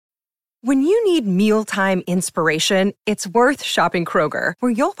When you need mealtime inspiration, it's worth shopping Kroger,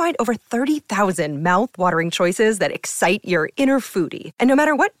 where you'll find over 30,000 mouth-watering choices that excite your inner foodie. And no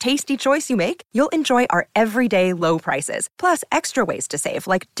matter what tasty choice you make, you'll enjoy our everyday low prices, plus extra ways to save,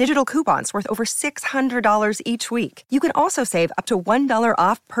 like digital coupons worth over $600 each week. You can also save up to $1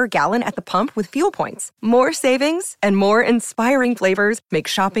 off per gallon at the pump with fuel points. More savings and more inspiring flavors make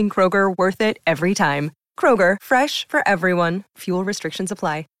shopping Kroger worth it every time. Kroger, fresh for everyone. Fuel restrictions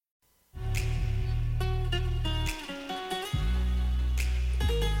apply.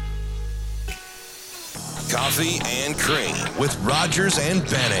 Coffee and Cream with Rogers and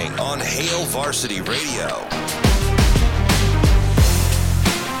Benning on Hail Varsity Radio.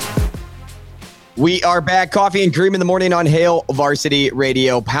 We are back. Coffee and Cream in the morning on Hail Varsity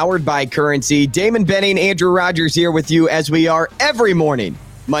Radio, powered by Currency. Damon Benning, Andrew Rogers here with you as we are every morning,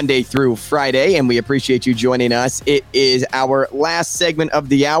 Monday through Friday, and we appreciate you joining us. It is our last segment of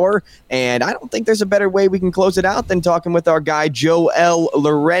the hour, and I don't think there's a better way we can close it out than talking with our guy, Joel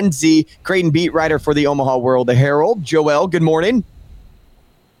Lorenzi, Creighton beat writer for the Omaha World-Herald. Joel, good morning.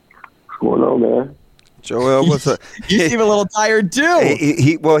 What's going on, man? Joel, what's up? You seem a little tired,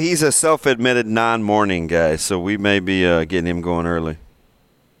 too. Well, he's a self-admitted non-morning guy, so we may be getting him going early.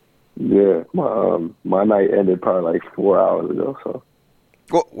 Yeah, my night ended probably like 4 hours ago, so.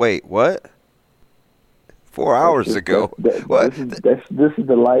 Wait, what? 4 hours ago? What? This is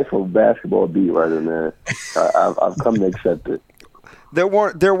the life of basketball beat writer, man. I've come to accept it. There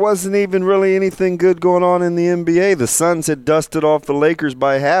wasn't even really anything good going on in the NBA. The Suns had dusted off the Lakers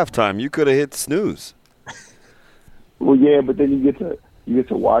by halftime. You could have hit snooze. Well, yeah, but then you get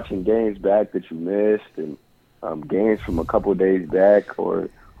to watching games back that you missed, and games from a couple of days back, or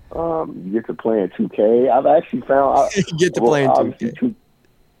you get to playing 2K. I've actually found you get to playing 2K.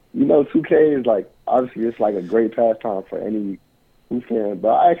 2K is like, obviously it's like a great pastime for any hoop fan,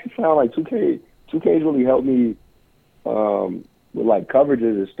 but I actually found like 2K's really helped me with like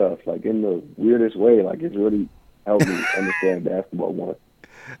coverages and stuff, like in the weirdest way. Like it's really helped me understand basketball more.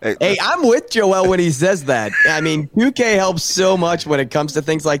 Hey, I'm with Joel when he says that. I mean, 2K helps so much when it comes to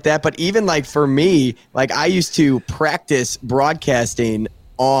things like that, but even like for me, like I used to practice broadcasting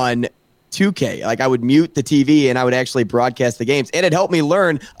on 2K. Like I would mute the TV and I would actually broadcast the games, and it helped me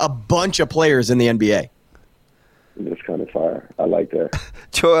learn a bunch of players in the NBA. That's kind of fire. I like that.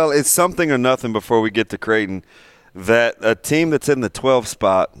 Joel, it's something or nothing before we get to Creighton that a team that's in the 12th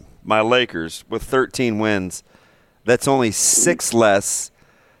spot, my Lakers, with 13 wins, that's only 6 less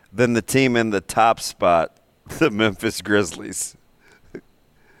than the team in the top spot, the Memphis Grizzlies.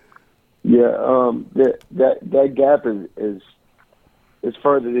 Yeah, that gap is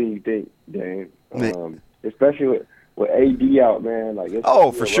further than you think, Dan. Especially with AD out, man. Like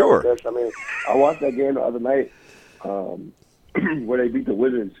for sure. I mean, I watched that game the other night where they beat the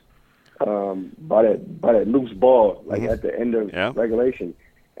Wizards by that loose ball, like at the end of regulation,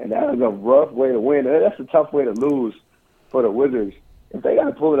 and that was a rough way to win. That's a tough way to lose for the Wizards. If they got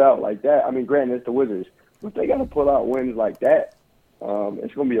to pull it out like that, I mean, granted, it's the Wizards, but if they got to pull out wins like that,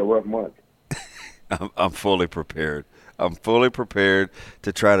 it's going to be a rough month. I'm fully prepared. I'm fully prepared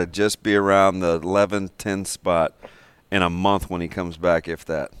to try to just be around the 11-10 spot in a month when he comes back, if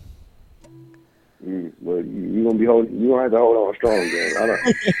that. Well, you're gonna have to hold on strong, man.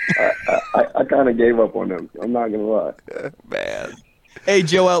 I kind of gave up on them. I'm not gonna lie. Man. Hey,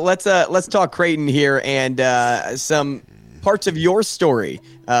 Joel, let's talk Creighton here and some parts of your story.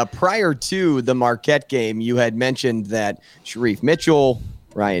 Prior to the Marquette game, you had mentioned that Sharif Mitchell,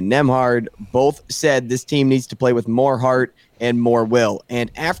 Ryan Nembhard both said this team needs to play with more heart and more will. And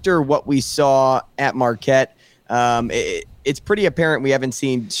after what we saw at Marquette, it's pretty apparent we haven't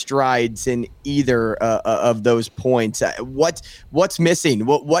seen strides in either of those points. What's missing?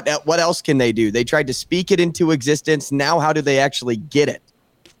 What else can they do? They tried to speak it into existence. Now, how do they actually get it?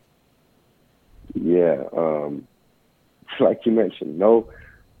 Yeah, like you mentioned, no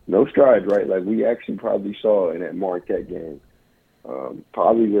strides, right? Like we actually probably saw in that Marquette game,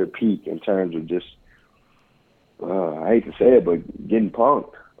 probably their peak in terms of just, I hate to say it, but getting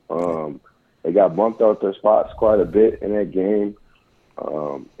punked. They got bumped out their spots quite a bit in that game,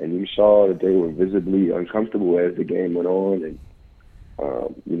 and you saw that they were visibly uncomfortable as the game went on, and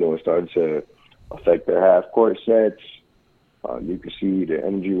it started to affect their half-court sets. You could see the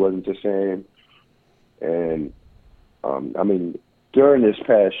energy wasn't the same, and during this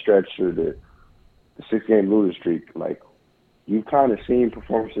past stretch through the 6-game losing streak, like you've kind of seen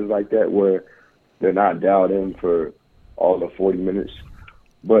performances like that where they're not dialed in for all the 40 minutes.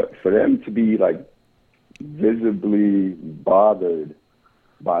 But for them to be like visibly bothered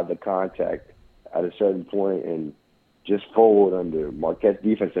by the contact at a certain point and just fold under Marquette's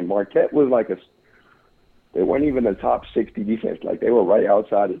defense. And Marquette was they weren't even a top 60 defense. Like, they were right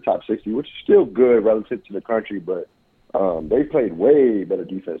outside the top 60, which is still good relative to the country, but they played way better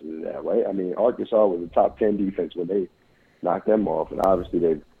defense than that, right? I mean, Arkansas was a top 10 defense when they knocked them off, and obviously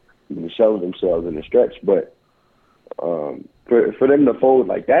they've been showing themselves in the stretch. But for them to fold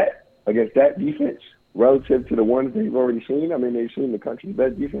like that against that defense relative to the ones they've already seen, I mean, they've seen the country's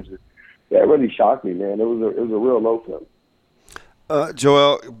best defenses. That really shocked me, man. It was a real low for them.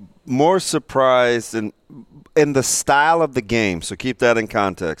 Joel, more surprised in the style of the game, so keep that in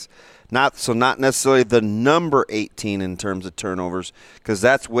context. Not necessarily the number 18 in terms of turnovers, because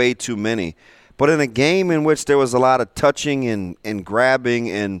that's way too many. But in a game in which there was a lot of touching and grabbing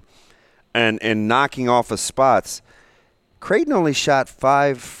and knocking off of spots, Creighton only shot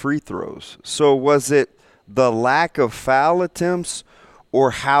 5 free throws. So was it the lack of foul attempts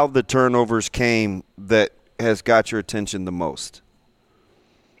or how the turnovers came that has got your attention the most?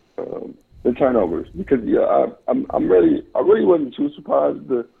 The turnovers, because I really wasn't too surprised with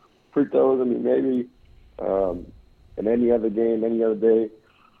the free throws. I mean, maybe in any other game, any other day,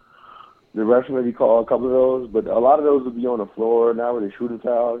 the refs maybe call a couple of those, but a lot of those would be on the floor now with the shooting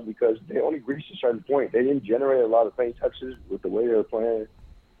fouls because they only reached a certain point. They didn't generate a lot of paint touches with the way they were playing,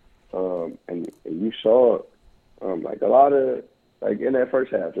 and you saw like a lot of in that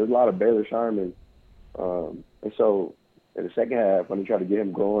first half, there's a lot of Baylor Sharman, and so in the second half when they tried to get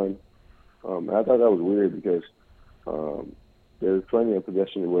him going. And I thought that was weird because there was plenty of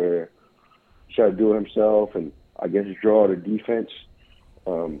possessions where he tried to do it himself and I guess draw the defense,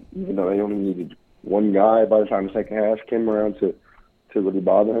 even though they only needed one guy by the time the second half came around to really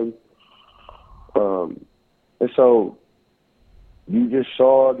bother him. And so you just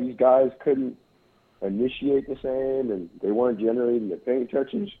saw these guys couldn't initiate the same and they weren't generating the paint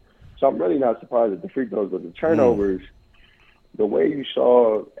touches. So I'm really not surprised at the free throws, but the turnovers, the way you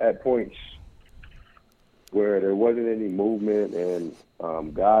saw at points where there wasn't any movement and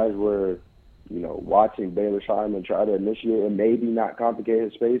guys were, watching Baylor Sharman try to initiate and maybe not complicate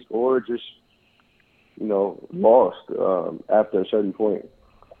his space or just, lost after a certain point.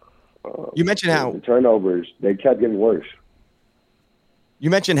 You mentioned how the turnovers, they kept getting worse. You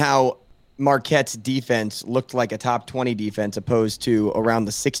mentioned how Marquette's defense looked like a top 20 defense opposed to around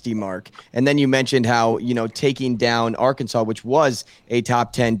the 60 mark. And then you mentioned how, taking down Arkansas, which was a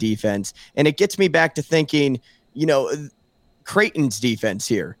top 10 defense. And it gets me back to thinking, Creighton's defense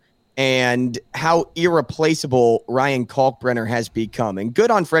here and how irreplaceable Ryan Kalkbrenner has become. And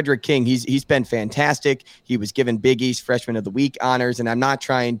good on Frederick King. He's been fantastic. He was given Big East Freshman of the Week honors. And I'm not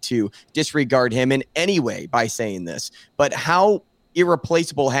trying to disregard him in any way by saying this, but how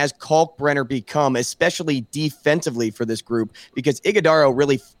irreplaceable has Kalkbrenner become, especially defensively for this group, because Iguodaro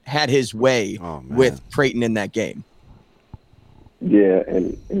really had his way with Creighton in that game. Yeah,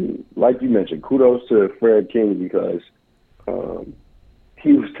 and like you mentioned, kudos to Fred King because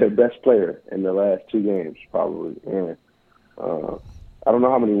he was the best player in the last 2 games, probably. And I don't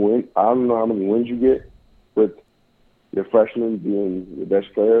know how many wins you get with your freshman being the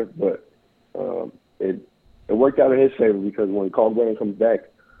best player, but it worked out in his favor because when Kalkbrenner comes back,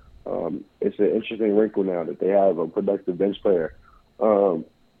 it's an interesting wrinkle now that they have a productive bench player.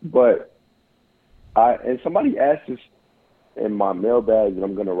 But somebody asked this in my mailbag that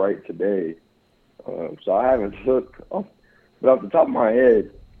I'm going to write today, so I haven't looked. But off the top of my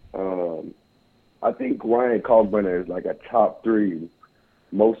head, I think Ryan Kalkbrenner is like a top 3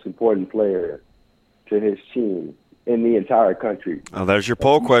 most important player to his team in the entire country. Oh, there's your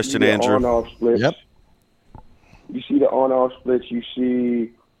poll question, Andrew. On-off splits. Yep. You see the on-off splits. You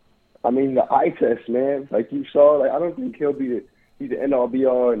see, the eye test, man. Like you saw, I don't think he's the end-all,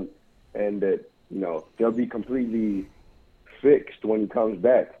 be-all, and that they'll be completely fixed when he comes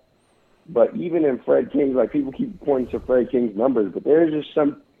back. But even in Fred King, people keep pointing to Fred King's numbers, but there's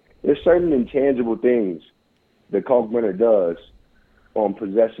certain intangible things that Kalkbrenner does on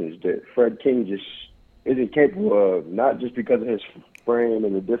possessions that Fred King just isn't capable of, not just because of his frame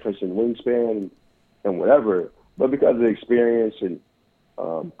and the difference in wingspan and whatever, but because of the experience and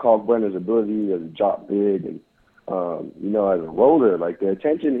Kalkbrenner's ability as a drop big and, as a roller, the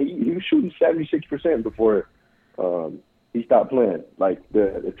attention, he was shooting 76% before he stopped playing.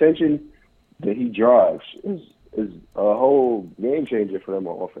 The attention that he drives is a whole game changer for them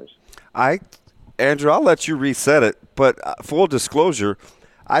on offense. Andrew, I'll let you reset it, but full disclosure,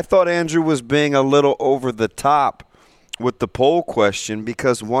 I thought Andrew was being a little over the top with the poll question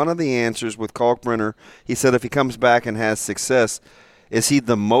because one of the answers with Kalkbrenner, he said if he comes back and has success, is he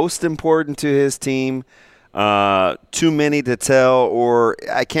the most important to his team? too many to tell, or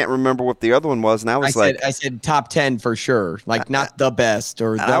I can't remember what the other one was. And I was I said top 10 for sure, like not the best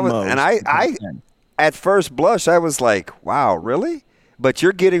or the most. And I at first blush, I was like, wow, really? But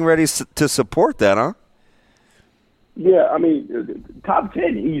you're getting ready to support that, huh? Yeah, I mean, top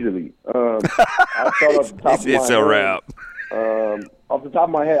 10 easily. I thought off the top of my it's a wrap. Off the top of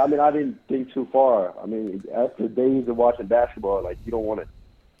my head, I mean, I didn't think too far. I mean, after days of watching basketball, like, you don't want to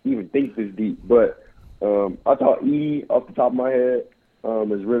even think this deep. But I thought E, off the top of my head,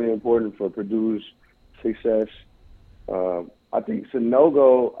 is really important for Purdue's success. I think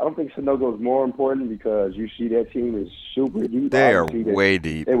Sanogo, I don't think Sanogo is more important because you see that team is super deep. They are way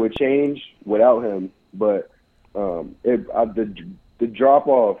deep. It would change without him, but the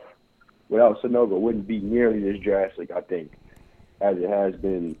drop-off without Sanogo wouldn't be nearly as drastic, I think, as it has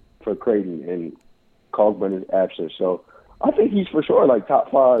been for Creighton and Kalkbrenner's absence. So I think he's for sure like top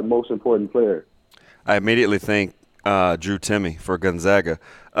 5 most important player. I immediately think Drew Timme for Gonzaga,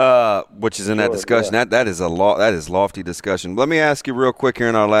 which is in that discussion. Yeah. That is lofty discussion. Let me ask you real quick here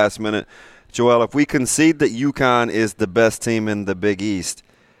in our last minute, Joel. If we concede that UConn is the best team in the Big East,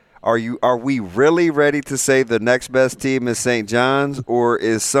 are we really ready to say the next best team is St. John's, or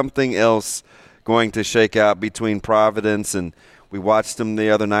is something else going to shake out between Providence and we watched them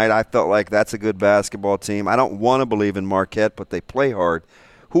the other night? I felt like that's a good basketball team. I don't want to believe in Marquette, but they play hard.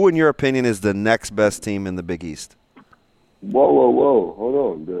 Who, in your opinion, is the next best team in the Big East? Whoa.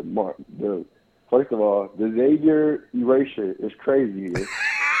 Hold on. First of all, the Xavier erasure is crazy.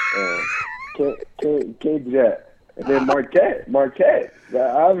 Can't do that. And then Marquette.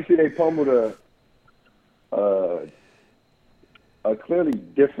 Obviously, they pummeled a clearly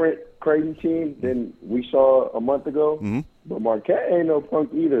different Creighton team than we saw a month ago. Mm-hmm. But Marquette ain't no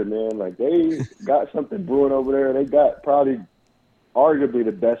punk either, man. Like, they got something brewing over there. They got probably arguably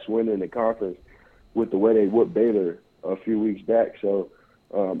the best win in the conference with the way they whooped Baylor a few weeks back. So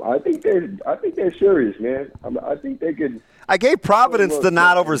I think they're serious, man. I think they could. I gave Providence the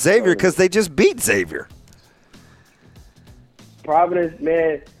nod over Xavier because they just beat Xavier. Providence,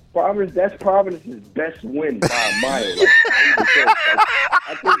 man. That's Providence's best win by a mile.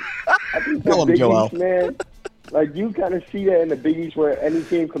 I think the Big East, man. Like, you kind of see that in the Big East where any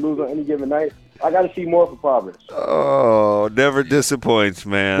team can lose on any given night. I got to see more for Providence. Oh, never disappoints,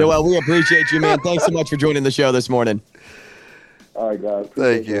 man. Joel, we appreciate you, man. Thanks so much for joining the show this morning. All right, guys.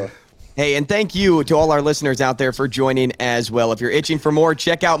 Thank you. Hey, and thank you to all our listeners out there for joining as well. If you're itching for more,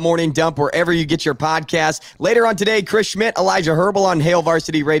 check out Morning Dump wherever you get your podcasts. Later on today, Chris Schmidt, Elijah Herbal on Hail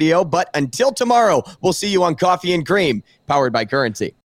Varsity Radio. But until tomorrow, we'll see you on Coffee and Cream, powered by Currency.